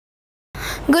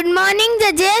Good morning,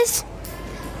 judges.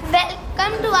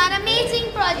 Welcome to our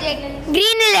amazing project.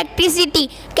 Green electricity.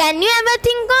 Can you ever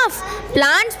think of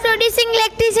plants producing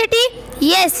electricity?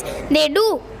 Yes, they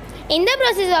do. In the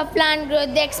process of plant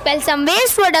growth, they expel some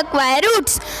waste product via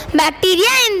roots.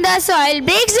 Bacteria in the soil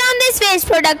breaks down this waste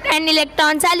product and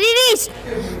electrons are released.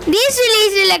 These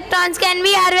released electrons can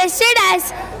be harvested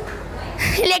as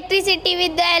electricity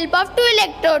with the help of two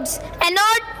electrodes,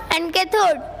 anode and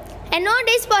cathode. Anode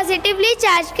is positively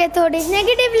charged, cathode is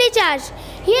negatively charged.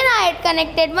 Here I had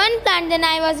connected one plant, then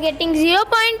I was getting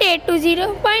 0.8 to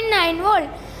 0.9 volt.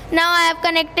 Now I have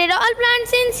connected all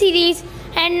plants in series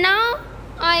and now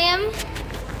I am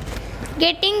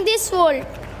getting this volt.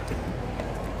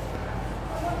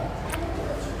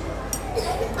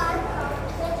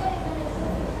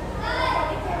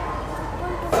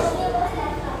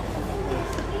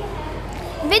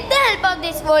 With the help of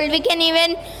this volt, we can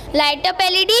even light up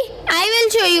LED. I will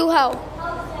show you how.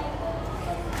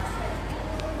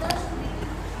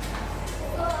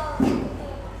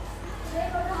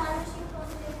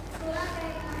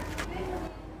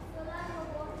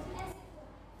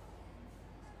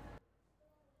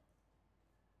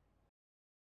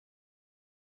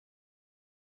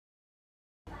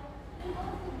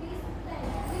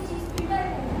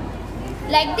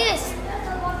 Like this.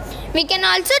 We can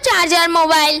also charge our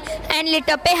mobile and lit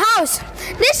up a house.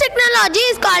 This technology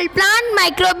is called plant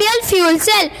microbial fuel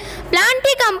cell. Plant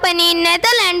tea company in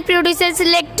Netherlands produces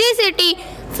electricity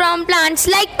from plants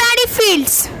like paddy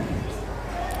fields.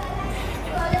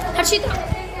 Harshita.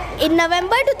 In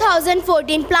November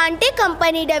 2014, Planté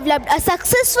company developed a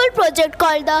successful project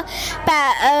called the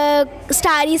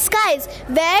Starry Skies,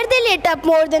 where they lit up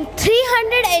more than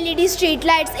 300 LED street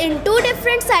lights in two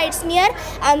different sites near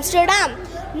Amsterdam.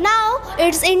 Now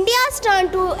it's India's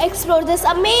turn to explore this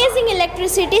amazing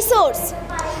electricity source.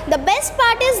 The best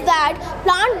part is that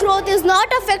plant growth is not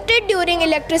affected during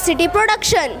electricity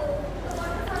production.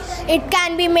 It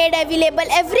can be made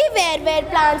available everywhere where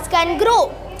plants can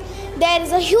grow. There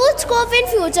is a huge scope in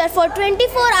future for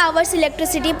 24 hours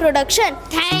electricity production.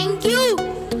 Thank you.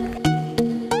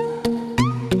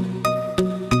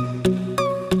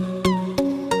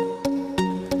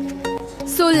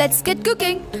 So let's get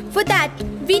cooking. For that,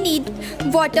 we need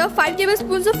water, 5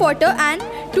 tablespoons of water and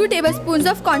 2 tablespoons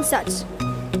of cornstarch.